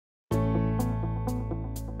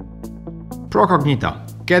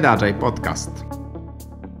ProCognita, Get Agile podcast.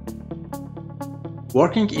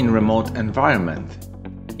 Working in remote environment.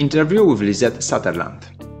 Interview with Lisette Sutherland.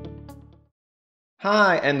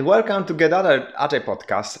 Hi, and welcome to Get Agile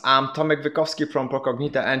podcast. I'm Tomasz Wykowski from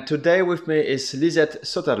ProCognita, and today with me is Lisette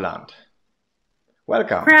Sutherland.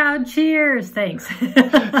 Welcome. Crowd cheers. Thanks.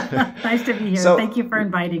 Nice to be here. Thank you for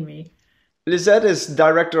inviting me. Lisette is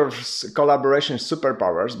director of Collaboration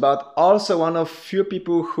Superpowers, but also one of few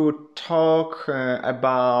people who talk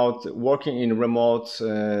about working in remote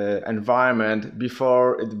environment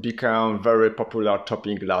before it became very popular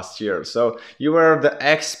topic last year. So you were the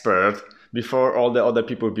expert before all the other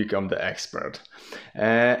people become the expert.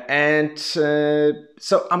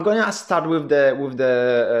 So I'm gonna start with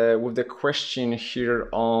the question here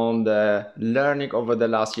on the learning over the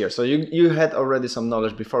last year. So you had already some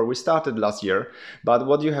knowledge before we started last year, but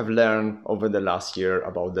what you have learned over the last year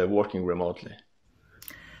about the working remotely?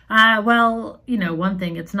 Well, one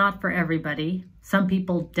thing, it's not for everybody. Some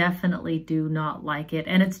people definitely do not like it,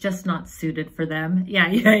 and it's just not suited for them.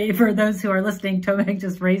 Yeah. For those who are listening, Tomek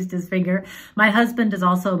just raised his finger. My husband is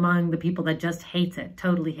also among the people that just hates it,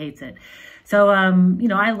 totally hates it. So,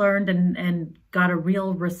 I learned and got a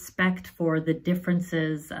real respect for the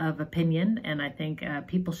differences of opinion. And I think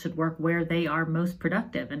people should work where they are most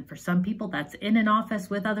productive. And for some people, that's in an office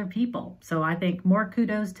with other people. So I think more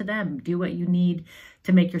kudos to them. Do what you need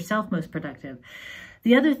to make yourself most productive.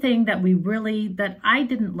 The other thing that that I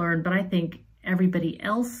didn't learn, but I think everybody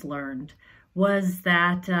else learned, was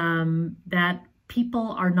that that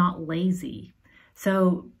people are not lazy.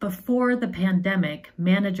 So before the pandemic,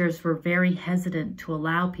 managers were very hesitant to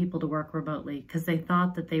allow people to work remotely because they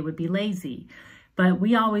thought that they would be lazy. But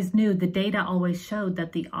we always knew, the data always showed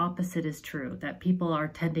that the opposite is true, that people are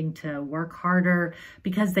tending to work harder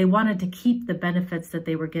because they wanted to keep the benefits that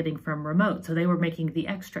they were getting from remote. So they were making the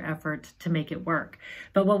extra effort to make it work.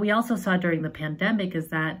 But what we also saw during the pandemic is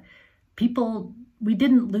that we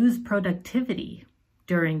didn't lose productivity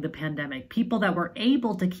during the pandemic. People that were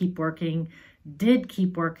able to keep working did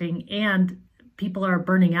keep working, and people are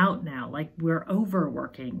burning out now, like we're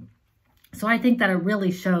overworking. So I think that it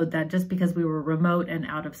really showed that just because we were remote and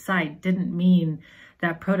out of sight didn't mean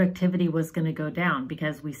that productivity was going to go down,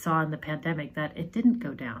 because we saw in the pandemic that it didn't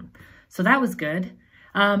go down. So that was good.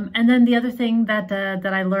 And then the other thing that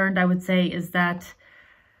I learned, I would say, is that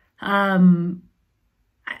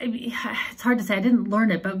it's hard to say, I didn't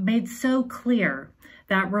learn it, but made so clear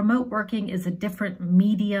that remote working is a different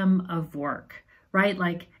medium of work, right?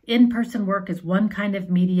 Like in-person work is one kind of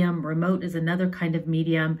medium, remote is another kind of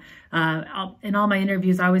medium. In all my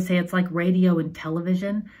interviews, I always say it's like radio and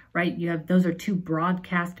television, right? Those are two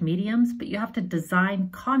broadcast mediums, but you have to design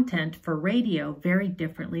content for radio very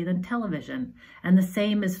differently than television. And the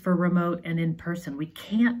same is for remote and in-person. We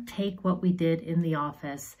can't take what we did in the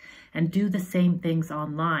office and do the same things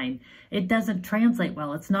online. It doesn't translate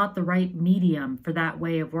well. It's not the right medium for that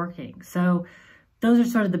way of working. So those are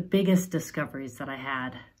sort of the biggest discoveries that I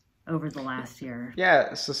had over the last year.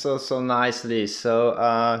 Yeah, so nicely. So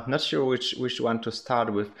not sure which one to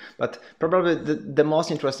start with, but probably the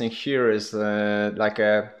most interesting here is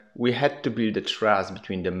we had to build the trust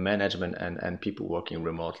between the management and people working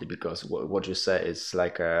remotely, because what you say is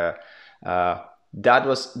like that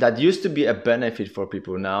used to be a benefit for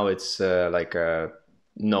people. Now it's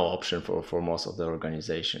no option for most of the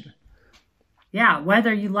organization. Yeah,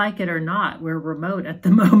 whether you like it or not, we're remote at the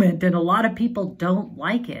moment, and a lot of people don't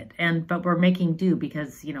like it. But we're making do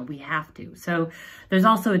because, we have to. So there's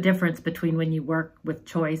also a difference between when you work with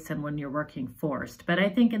choice and when you're working forced. But I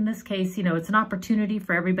think in this case, it's an opportunity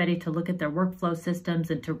for everybody to look at their workflow systems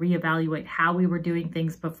and to reevaluate how we were doing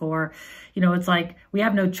things before. It's like we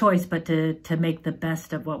have no choice but to make the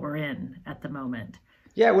best of what we're in at the moment.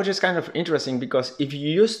 Yeah, which is kind of interesting, because if you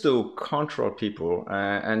used to control people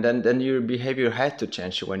and then your behavior had to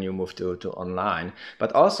change when you moved to online.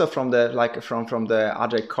 But also from the from the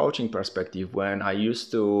agile coaching perspective, when I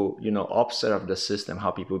used to observe the system,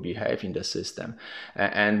 how people behave in the system,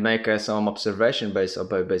 and make some observation based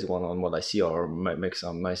on what I see, or make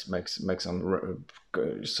some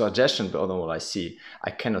suggestions on what I see. I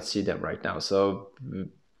cannot see them right now. So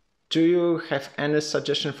do you have any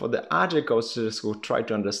suggestion for the agile coaches who try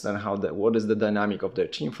to understand what is the dynamic of their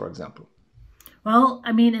team, for example? Well,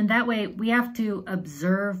 in that way, we have to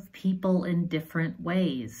observe people in different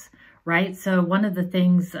ways, right? So one of the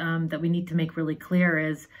things that we need to make really clear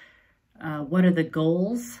is what are the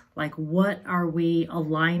goals? Like, what are we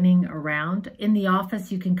aligning around? In the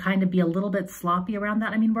office, you can kind of be a little bit sloppy around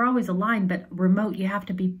that. We're always aligned, but remote, you have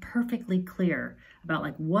to be perfectly clear about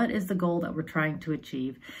like, what is the goal that we're trying to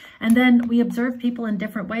achieve? And then we observe people in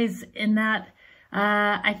different ways in that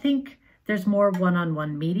I think there's more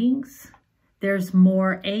one-on-one meetings. There's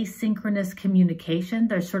more asynchronous communication.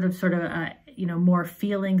 There's sort of more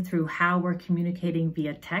feeling through how we're communicating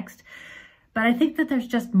via text. But I think that there's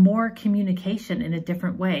just more communication in a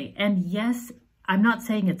different way. And yes, I'm not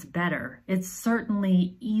saying it's better. It's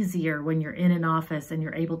certainly easier when you're in an office and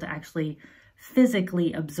you're able to actually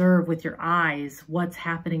physically observe with your eyes what's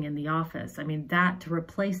happening in the office. I mean, to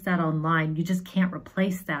replace that online, you just can't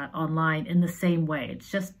replace that online in the same way. It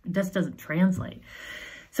just doesn't translate.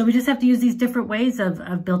 So we just have to use these different ways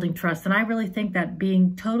of building trust. And I really think that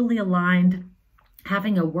being totally aligned,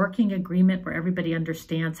 having a working agreement where everybody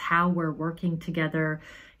understands how we're working together,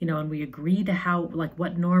 and we agree to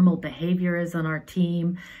what normal behavior is on our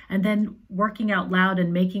team, and then working out loud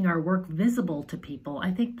and making our work visible to people.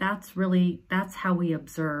 I think that's how we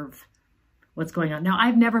observe what's going on. Now,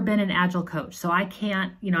 I've never been an Agile coach, so I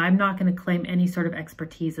can't, I'm not going to claim any sort of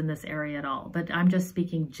expertise in this area at all, but I'm just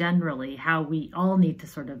speaking generally how we all need to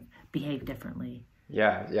sort of behave differently.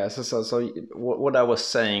 Yeah. So what I was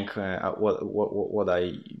saying, what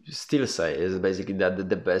I still say is basically that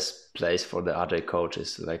the best place for the Agile coach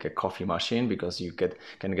is like a coffee machine, because you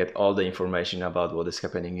can get all the information about what is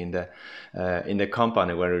happening in the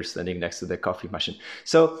company when you're standing next to the coffee machine.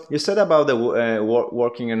 So you said about the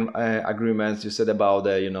working agreements. You said about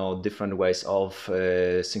the different ways of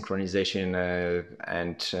synchronization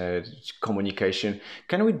and communication.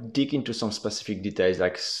 Can we dig into some specific details,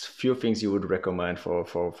 like few things you would recommend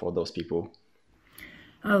for those people?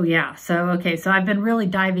 Oh yeah. So I've been really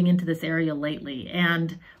diving into this area lately.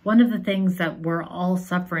 And one of the things that we're all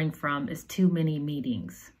suffering from is too many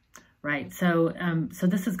meetings, right? So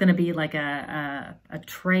this is going to be like a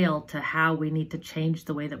trail to how we need to change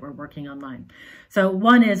the way that we're working online. So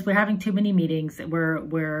one is we're having too many meetings.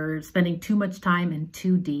 We're spending too much time in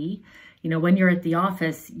 2D. When you're at the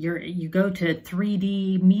office, you go to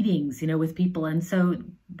 3D meetings, with people. And so,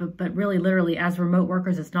 but really, literally, as remote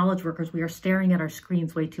workers, as knowledge workers, we are staring at our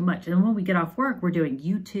screens way too much. And when we get off work, we're doing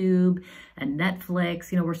YouTube and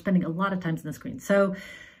Netflix. We're spending a lot of time on the screen. So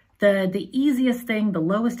the easiest thing, the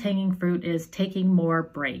lowest hanging fruit, is taking more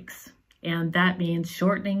breaks. And that means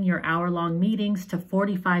shortening your hour-long meetings to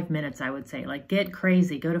 45 minutes, I would say. Like, get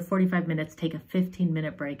crazy, go to 45 minutes, take a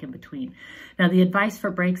 15-minute break in between. Now, the advice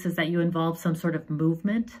for breaks is that you involve some sort of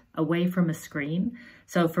movement away from a screen.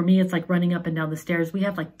 So for me, it's like running up and down the stairs. We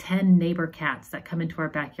have like 10 neighbor cats that come into our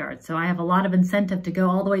backyard. So I have a lot of incentive to go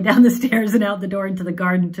all the way down the stairs and out the door into the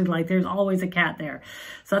garden to there's always a cat there.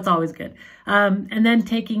 So that's always good. And then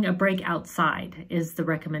taking a break outside is the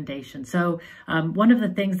recommendation. So one of the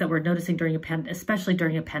things that we're noticing especially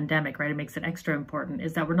during a pandemic, right, it makes it extra important,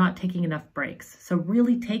 is that we're not taking enough breaks. So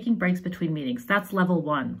really taking breaks between meetings, that's level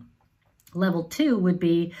 1. Level 2 would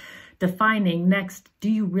be defining next, do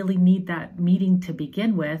you really need that meeting to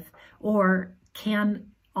begin with, or can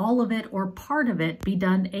all of it or part of it be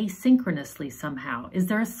done asynchronously somehow? Is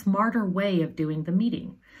there a smarter way of doing the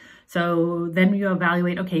meeting? So then you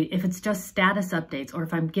evaluate, okay, if it's just status updates, or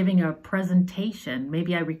if I'm giving a presentation,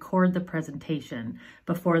 maybe I record the presentation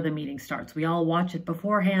before the meeting starts. We all watch it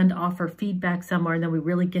beforehand, offer feedback somewhere, and then we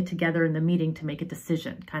really get together in the meeting to make a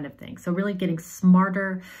decision, kind of thing. So really getting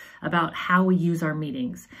smarter about how we use our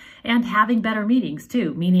meetings, and having better meetings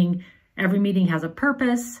too, meaning every meeting has a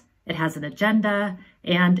purpose, it has an agenda,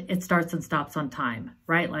 and it starts and stops on time,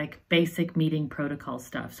 right? Like basic meeting protocol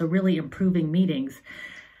stuff. So really improving meetings.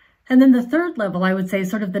 And then the third level, I would say, is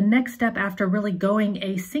sort of the next step after really going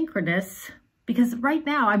asynchronous, because right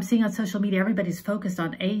now I'm seeing on social media, everybody's focused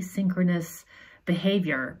on asynchronous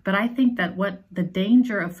behavior. But I think that what the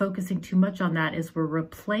danger of focusing too much on that is we're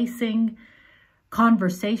replacing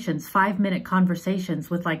conversations, 5-minute conversations,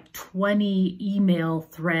 with like 20 email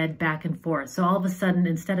thread back and forth. So all of a sudden,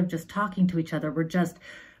 instead of just talking to each other, we're just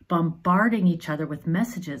bombarding each other with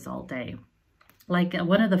messages all day. Like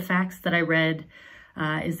one of the facts that I read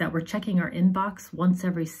is that we're checking our inbox once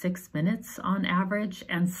every 6 minutes on average,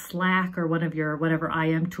 and Slack or one of your whatever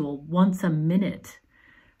IM tool once a minute.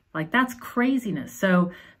 Like, that's craziness.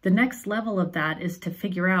 So the next level of that is to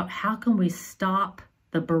figure out how can we stop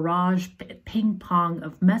the barrage ping pong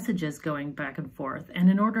of messages going back and forth. And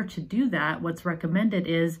in order to do that, what's recommended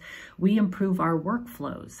is we improve our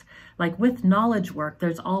workflows. Like with knowledge work,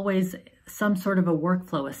 there's always some sort of a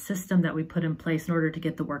workflow, a system that we put in place in order to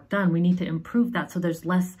get the work done. We need to improve that so there's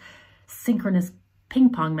less synchronous ping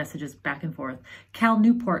pong messages back and forth. Cal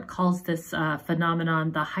Newport calls this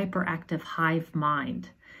phenomenon the hyperactive hive mind,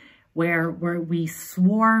 where we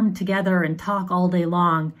swarm together and talk all day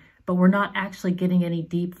long, but we're not actually getting any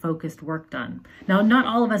deep focused work done. Now, not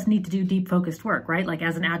all of us need to do deep focused work, right? Like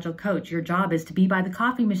as an Agile coach, your job is to be by the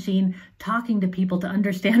coffee machine, talking to people to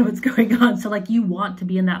understand what's going on. So like you want to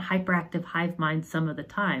be in that hyperactive hive mind some of the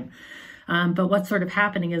time. But what's sort of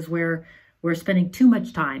happening is we're spending too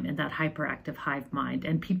much time in that hyperactive hive mind,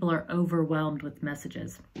 and people are overwhelmed with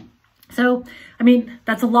messages. So, I mean,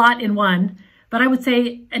 that's a lot in one, but I would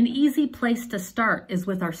say an easy place to start is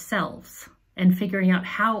with ourselves and figuring out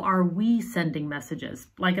how are we sending messages.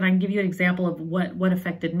 Like, and I can give you an example of what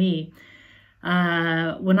affected me.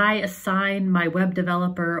 When I assign my web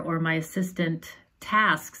developer or my assistant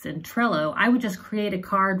tasks in Trello, I would just create a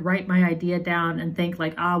card, write my idea down and think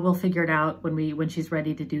like, we'll figure it out when she's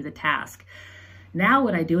ready to do the task. Now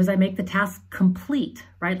what I do is I make the task complete,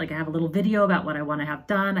 right? Like I have a little video about what I want to have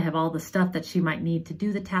done. I have all the stuff that she might need to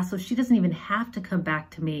do the task. So she doesn't even have to come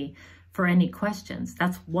back to me for any questions.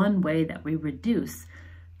 That's one way that we reduce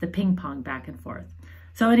the ping pong back and forth.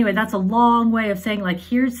 So anyway, that's a long way of saying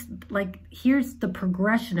here's the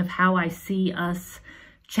progression of how I see us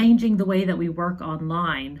changing the way that we work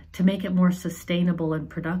online to make it more sustainable and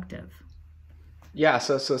productive. Yeah,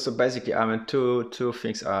 so basically, I mean, two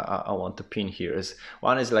things I want to pin here is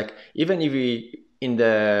one is like, even if we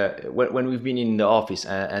when we've been in the office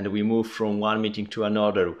and we move from one meeting to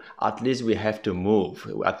another, at least we have to move.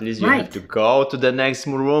 At least you have to go to the next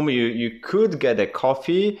room. You could get a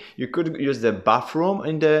coffee. You could use the bathroom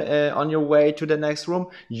in the on your way to the next room.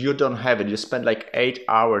 You don't have it. You spend like 8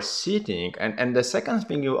 hours sitting. And the second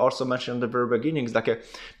thing you also mentioned at the very beginning is like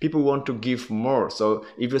people want to give more. So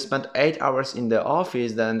if you spend 8 hours in the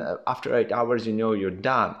office, then after 8 hours, you know you're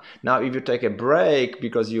done. Now, if you take a break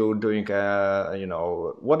because you're doing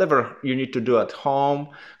whatever you need to do at home,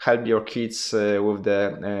 help your kids with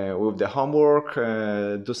the homework,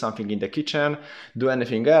 do something in the kitchen, do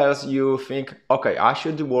anything else, you think, okay, I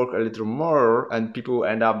should work a little more, and people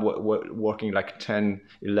end up working like 10,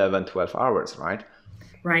 11, 12 hours, right?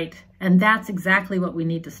 Right. And that's exactly what we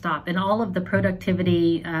need to stop. And all of the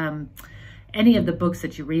productivity, any of the books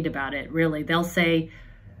that you read about it, really, they'll say,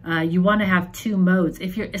 you want to have two modes.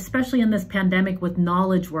 If you're, especially in this pandemic with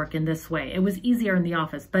knowledge work in this way, it was easier in the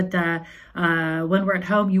office, but when we're at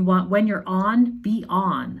home, you want, when you're on, be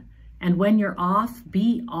on. And when you're off,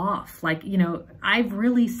 be off. Like, I've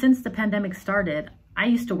really, since the pandemic started, I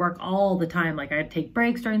used to work all the time. Like I'd take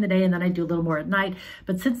breaks during the day and then I'd do a little more at night.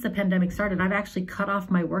 But since the pandemic started, I've actually cut off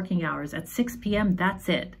my working hours at 6 p.m. That's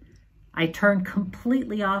it. I turn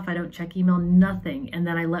completely off. I don't check email, nothing. And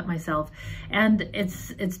then I let myself, and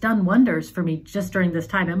it's done wonders for me just during this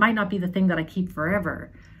time. It might not be the thing that I keep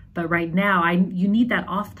forever, but right now you need that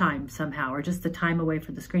off time somehow, or just the time away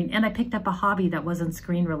from the screen. And I picked up a hobby that wasn't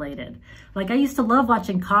screen related. Like I used to love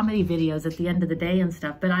watching comedy videos at the end of the day and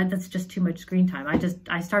stuff, but that's just too much screen time.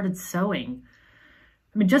 I started sewing.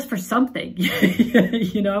 I mean, just for something,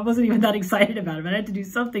 I wasn't even that excited about it, but I had to do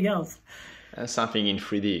something else. Something in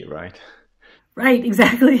 3D, right? Right,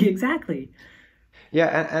 exactly.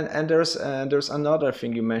 Yeah, and there's another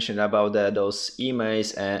thing you mentioned about those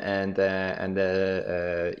emails and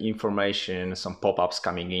the information, some pop-ups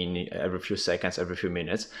coming in every few seconds, every few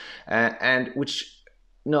minutes, and which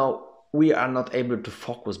we are not able to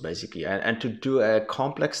focus basically, and to do a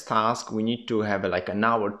complex task we need to have like an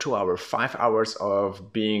hour, 2 hours, 5 hours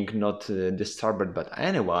of being not disturbed by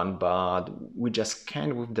anyone, but we just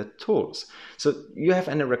can't with the tools. So you have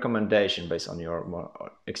any recommendation based on your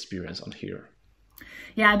more experience on here?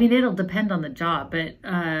 Yeah, I mean, it'll depend on the job, but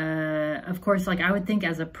of course, like I would think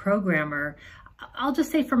as a programmer, I'll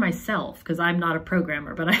just say for myself, because I'm not a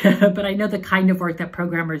programmer, but I know the kind of work that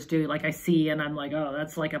programmers do. Like I see and I'm like, oh,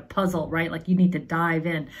 that's like a puzzle, right? Like you need to dive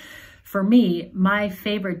in. For me, my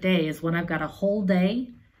favorite day is when I've got a whole day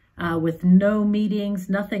with no meetings,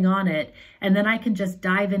 nothing on it, and then I can just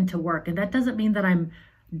dive into work. And that doesn't mean that I'm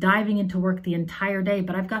diving into work the entire day,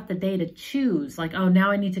 but I've got the day to choose, like, oh,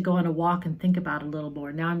 now I need to go on a walk and think about it a little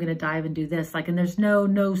more. Now I'm going to dive and do this. Like, and there's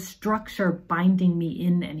no structure binding me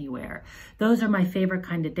in anywhere. Those are my favorite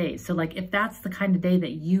kind of days. So like, if that's the kind of day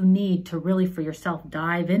that you need to really for yourself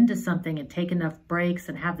dive into something and take enough breaks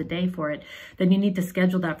and have the day for it, then you need to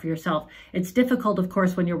schedule that for yourself. It's difficult, of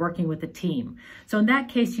course, when you're working with a team. So in that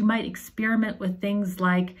case, you might experiment with things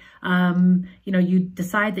like, you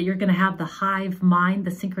decide that you're going to have the hive mind,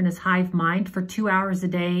 the synchronous hive mind for 2 hours a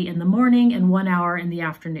day in the morning and 1 hour in the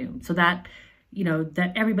afternoon. So that,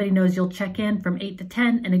 that everybody knows you'll check in from 8 to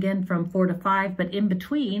 10 and again from 4 to 5, but in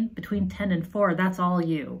between 10 and 4, that's all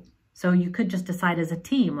you. So you could just decide as a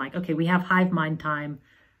team, like, okay, we have hive mind time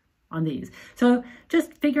on these. So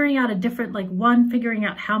just figuring out a different, like one, figuring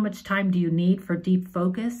out how much time do you need for deep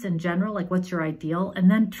focus in general, like what's your ideal, and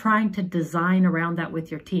then trying to design around that with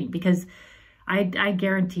your team, because I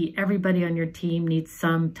guarantee everybody on your team needs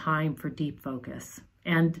some time for deep focus.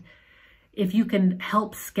 And if you can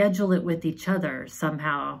help schedule it with each other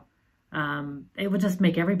somehow, it would just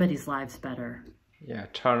make everybody's lives better. Yeah,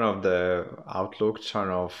 turn off the Outlook, turn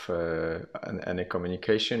off any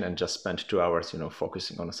communication, and just spend 2 hours,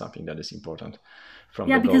 focusing on something that is important from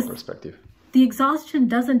the goal perspective. The exhaustion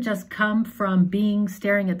doesn't just come from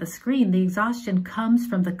staring at the screen. The exhaustion comes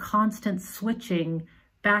from the constant switching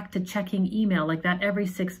back to checking email like that every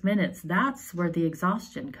 6 minutes. That's where the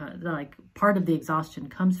exhaustion, like part of the exhaustion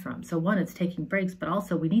comes from. So one, it's taking breaks, but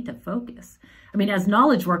also we need to focus. I mean, as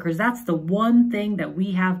knowledge workers, that's the one thing that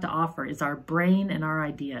we have to offer is our brain and our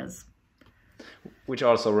ideas. Which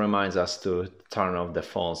also reminds us to turn off the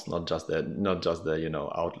phones, not just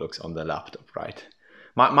the Outlooks on the laptop, right?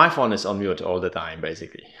 My phone is on mute all the time,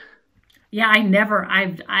 basically. Yeah,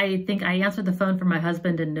 I think I answered the phone for my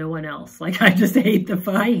husband and no one else. Like, I just hate the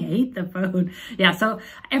phone. I hate the phone. Yeah, so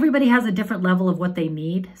everybody has a different level of what they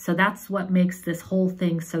need. So that's what makes this whole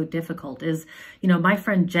thing so difficult is, my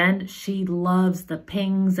friend Jen, she loves the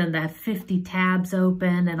pings and the 50 tabs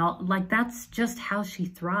open and all, like, that's just how she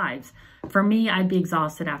thrives. For me, I'd be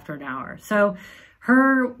exhausted after an hour. So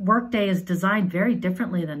her workday is designed very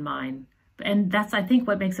differently than mine. And that's, I think,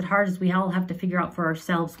 what makes it hard is we all have to figure out for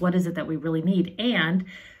ourselves, what is it that we really need? And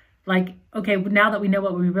like, okay, now that we know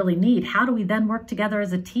what we really need, how do we then work together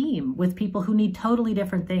as a team with people who need totally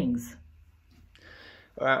different things?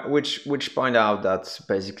 Which point out that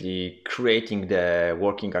basically creating the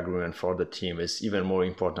working agreement for the team is even more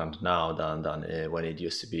important now than when it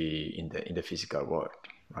used to be in the physical world,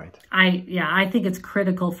 right? I think it's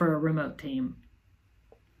critical for a remote team.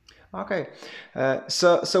 Okay,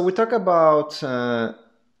 so we talk about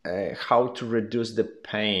how to reduce the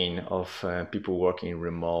pain of people working in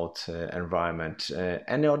remote environment.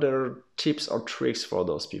 Any other tips or tricks for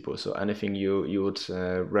those people? So anything you would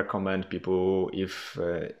recommend people if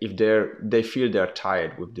they feel they're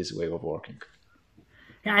tired with this way of working?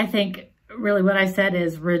 Yeah, I think really what I said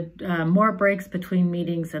is more breaks between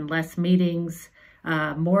meetings and less meetings,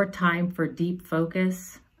 more time for deep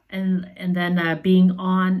focus. And then being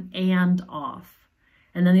on and off.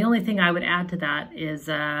 And then the only thing I would add to that is,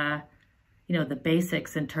 the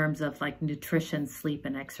basics in terms of like nutrition, sleep,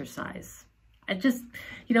 and exercise. I just,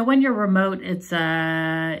 when you're remote, it's,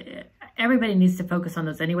 everybody needs to focus on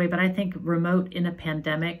those anyway, but I think remote in a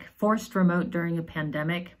pandemic, forced remote during a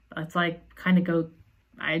pandemic, it's like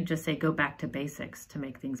I'd just say go back to basics to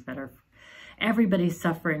make things better. Everybody's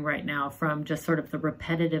suffering right now from just sort of the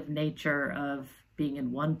repetitive nature of being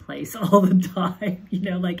in one place all the time,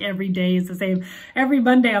 like every day is the same. Every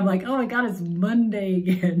Monday, I'm like, oh my God, it's Monday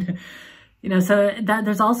again. So that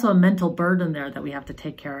there's also a mental burden there that we have to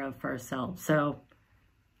take care of for ourselves. So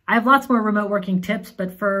I have lots more remote working tips,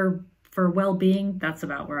 but for well-being, that's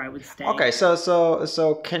about where I would stay. Okay,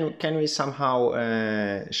 so can we somehow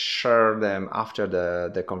share them after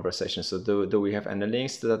the conversation? So do we have any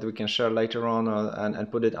links that we can share later on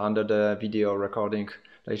and put it under the video recording?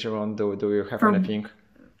 Later on, do you have anything?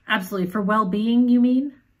 Absolutely. For well-being, you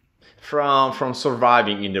mean? From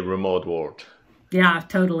surviving in the remote world. Yeah,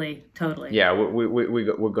 totally. Yeah,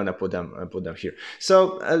 we're gonna put them here.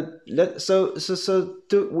 So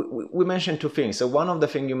we mentioned two things. So one of the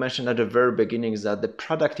things you mentioned at the very beginning is that the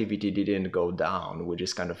productivity didn't go down, which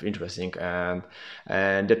is kind of interesting, and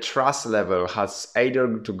the trust level has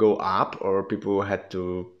either to go up or people had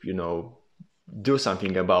to do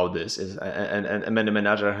something about this, and the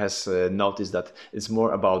manager has noticed that it's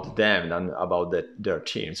more about them than about their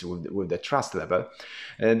teams with the trust level.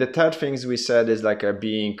 And the third things we said is like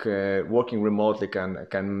being working remotely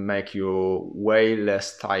can make you way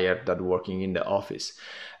less tired than working in the office.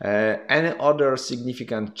 Any other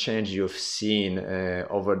significant change you've seen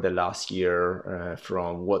over the last year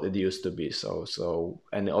from what it used to be? So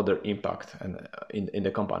any other impact in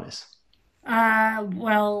the companies?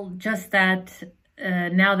 Well, just that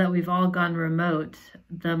now that we've all gone remote,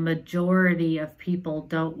 the majority of people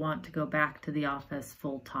don't want to go back to the office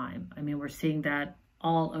full time. I mean, we're seeing that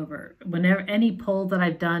all over. Whenever any poll that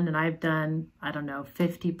I've done, and I've done,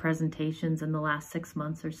 50 presentations in the last 6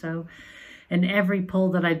 months or so, and every poll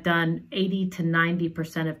that I've done, 80 to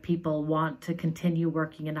 90% of people want to continue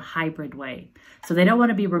working in a hybrid way. So they don't want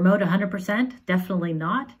to be remote 100%, definitely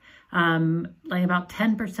not. Like about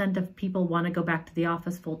 10% of people want to go back to the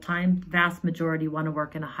office full time. Vast majority want to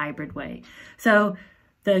work in a hybrid way. So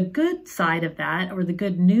the good side of that, or the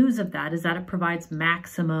good news of that, is that it provides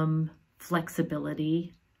maximum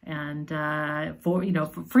flexibility and for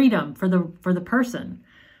freedom for the person.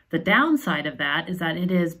 The downside of that is that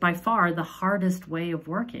it is by far the hardest way of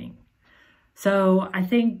working. So I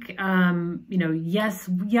think, yes,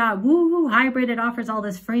 yeah, woo-hoo, hybrid, it offers all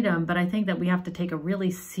this freedom, but I think that we have to take a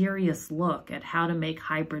really serious look at how to make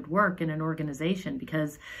hybrid work in an organization,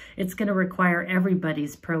 because it's going to require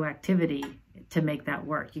everybody's proactivity to make that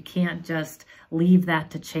work. You can't just leave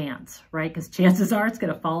that to chance, right? Because chances are it's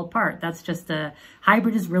going to fall apart. That's just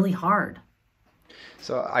hybrid is really hard.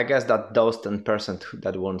 So I guess that those 10%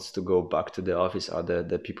 that wants to go back to the office are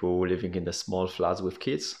the people who are living in the small flats with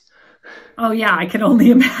kids. Oh yeah, I can only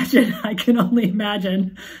imagine. I can only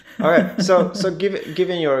imagine. Okay, so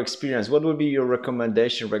given your experience, what would be your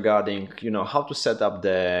recommendation regarding how to set up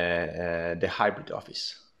the hybrid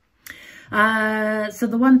office? So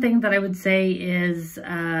the one thing that I would say is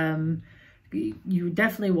you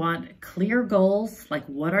definitely want clear goals, like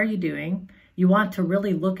what are you doing? You want to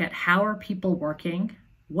really look at how are people working?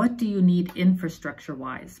 What do you need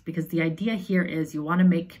infrastructure-wise? Because the idea here is you want to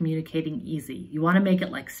make communicating easy. You want to make it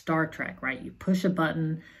like Star Trek, right? You push a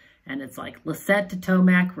button and it's like Lisette to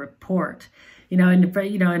Tomac report,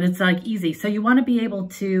 and it's like easy. So you want to be able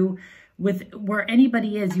to, with where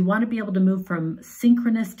anybody is, you want to be able to move from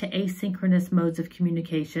synchronous to asynchronous modes of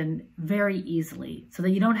communication very easily, so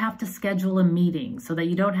that you don't have to schedule a meeting, so that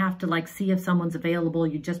you don't have to see if someone's available.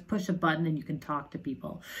 You just push a button and you can talk to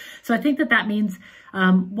people. So I think that means,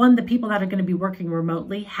 one, the people that are going to be working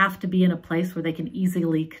remotely have to be in a place where they can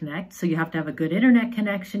easily connect. So you have to have a good internet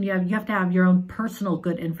connection. You have to have your own personal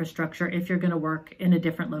good infrastructure if you're going to work in a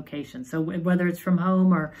different location. So whether it's from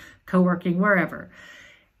home or co-working, wherever.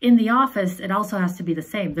 In the office, it also has to be the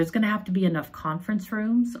same. There's going to have to be enough conference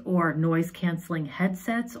rooms or noise canceling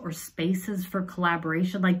headsets or spaces for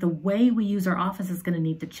collaboration. Like the way we use our office is going to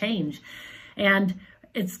need to change. And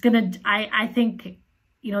it's going to, I think,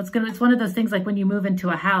 it's one of those things like when you move into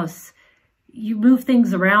a house, you move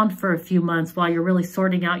things around for a few months while you're really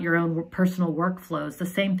sorting out your own personal workflows. The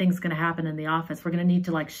same thing's going to happen in the office. We're going to need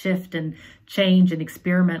to shift and change and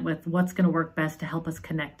experiment with what's going to work best to help us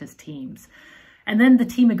connect as teams. And then the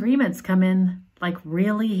team agreements come in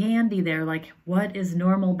really handy there. Like, what is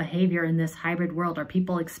normal behavior in this hybrid world? Are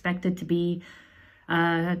people expected to be,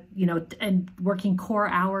 and working core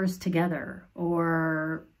hours together?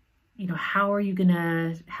 Or, how are you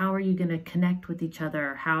gonna connect with each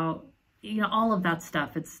other? How, all of that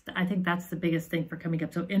stuff. I think that's the biggest thing for coming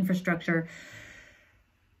up. So infrastructure.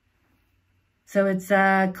 So it's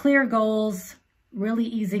clear goals, really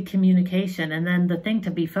easy communication. And then the thing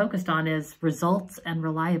to be focused on is results and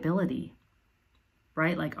reliability,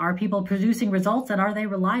 right? Like, are people producing results and are they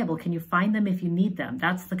reliable? Can you find them if you need them?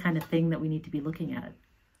 That's the kind of thing that we need to be looking at.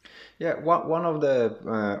 Yeah, one of the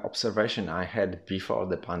observation I had before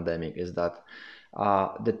the pandemic is that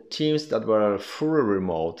the teams that were fully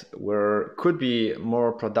remote could be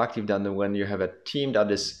more productive than when you have a team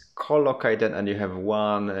that is co-located and you have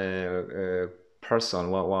one person,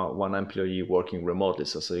 one employee working remotely.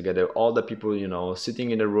 So you get all the people, sitting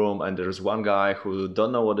in a room, and there's one guy who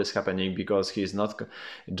don't know what is happening because he's not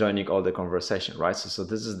joining all the conversation, right? So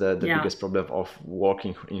this is the biggest problem of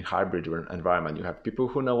working in hybrid environment. You have people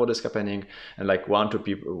who know what is happening, and one,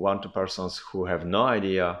 two persons who have no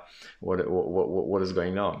idea what is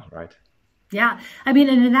going on, right? Yeah, and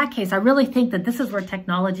in that case, I really think that this is where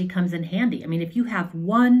technology comes in handy. If you have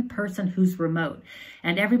one person who's remote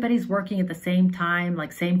and everybody's working at the same time,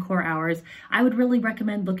 same core hours, I would really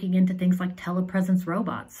recommend looking into things like telepresence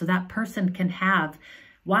robots. So that person can have,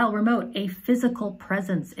 while remote, a physical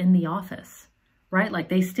presence in the office, right?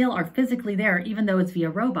 They still are physically there, even though it's via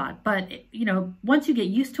robot. But, once you get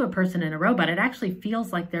used to a person in a robot, it actually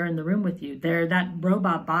feels like they're in the room with you. That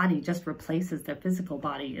robot body just replaces their physical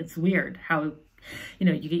body. It's weird how, you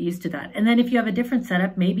get used to that. And then if you have a different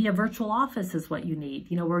setup, maybe a virtual office is what you need,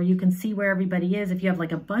 where you can see where everybody is. If you have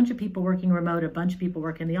a bunch of people working remote, a bunch of people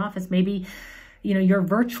working in the office, maybe, your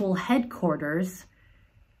virtual headquarters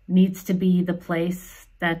needs to be the place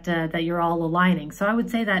that you're all aligning. So I would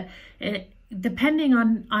say that depending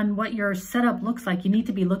on what your setup looks like, you need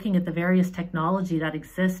to be looking at the various technology that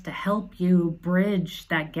exists to help you bridge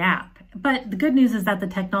that gap. But the good news is that the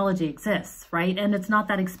technology exists, right? And it's not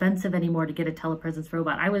that expensive anymore to get a telepresence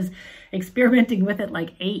robot. I was experimenting with it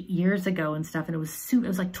 8 years ago and stuff, and it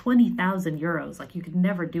was like 20,000 euros. You could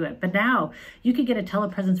never do it. But now you could get a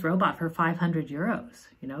telepresence robot for 500 euros.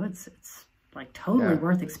 It's totally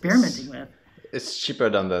worth experimenting with. It's cheaper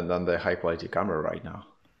than the high quality camera right now.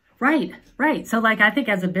 Right. So I think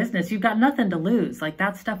as a business, you've got nothing to lose.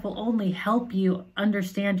 That stuff will only help you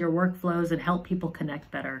understand your workflows and help people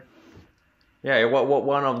connect better. Yeah,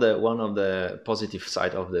 one of the positive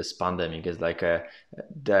side of this pandemic is like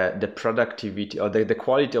the productivity or the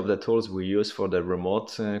quality of the tools we use for the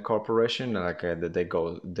remote corporation. Like they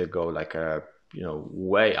go like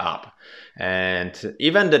way up, and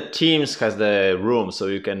even the Teams has the room, so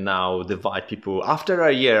you can now divide people after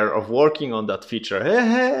a year of working on that feature.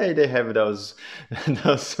 Hey, they have those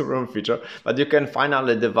room feature, but you can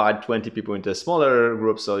finally divide 20 people into smaller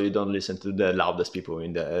groups, so you don't listen to the loudest people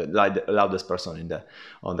loudest person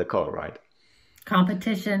on the call, right?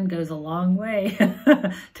 Competition goes a long way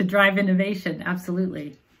to drive innovation.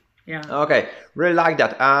 Absolutely. Yeah. Okay, really like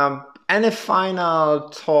that. Any final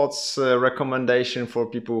thoughts, recommendation for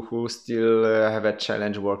people who still have a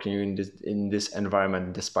challenge working in this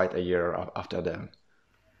environment despite a year after them?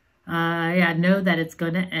 Yeah, know that it's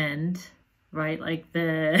going to end, right? Like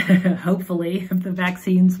hopefully if the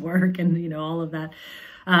vaccines work and all of that,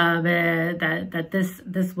 that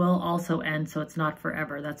this will also end, so it's not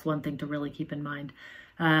forever. That's one thing to really keep in mind.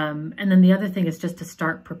 And then the other thing is just to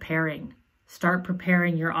start preparing. Start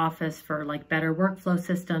preparing your office for like better workflow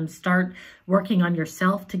systems. Start working on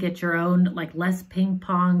yourself to get your own like less ping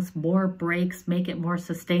pongs, more breaks, make it more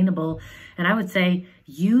sustainable. And I would say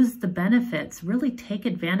use the benefits, really take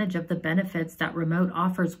advantage of the benefits that remote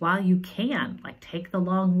offers while you can. Like take the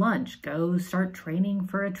long lunch, go start training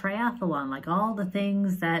for a triathlon, like all the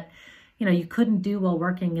things that you couldn't do while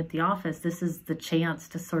working at the office. This is the chance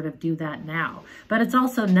to sort of do that now. But it's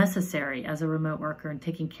also necessary as a remote worker and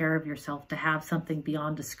taking care of yourself to have something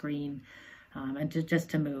beyond a screen and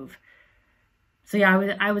just to move. So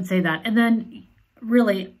yeah, I would say that. And then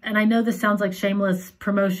really, and I know this sounds like shameless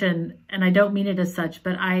promotion, and I don't mean it as such,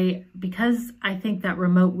 but because I think that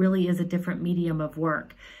remote really is a different medium of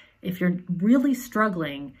work. If you're really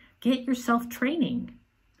struggling, get yourself training.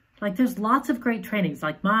 Like there's lots of great trainings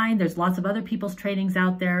like mine. There's lots of other people's trainings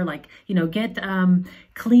out there. Like, get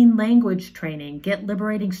clean language training, get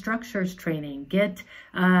liberating structures training, get,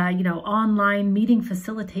 online meeting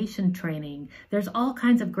facilitation training. There's all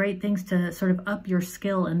kinds of great things to sort of up your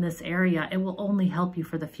skill in this area. It will only help you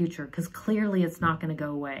for the future because clearly it's not going to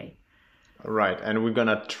go away. Right, and we're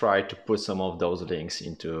gonna try to put some of those links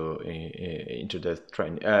into the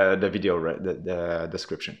video, the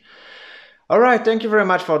description. All right, thank you very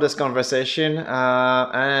much for this conversation,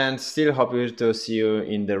 and still hope to see you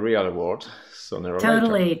in the real world sooner or later.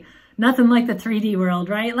 Totally. Nothing like the 3D world,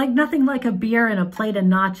 right? Like nothing like a beer and a plate of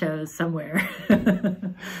nachos somewhere.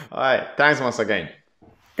 All right, thanks once again.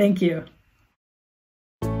 Thank you.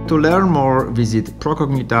 To learn more, visit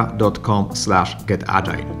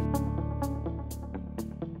procognita.com/getagile.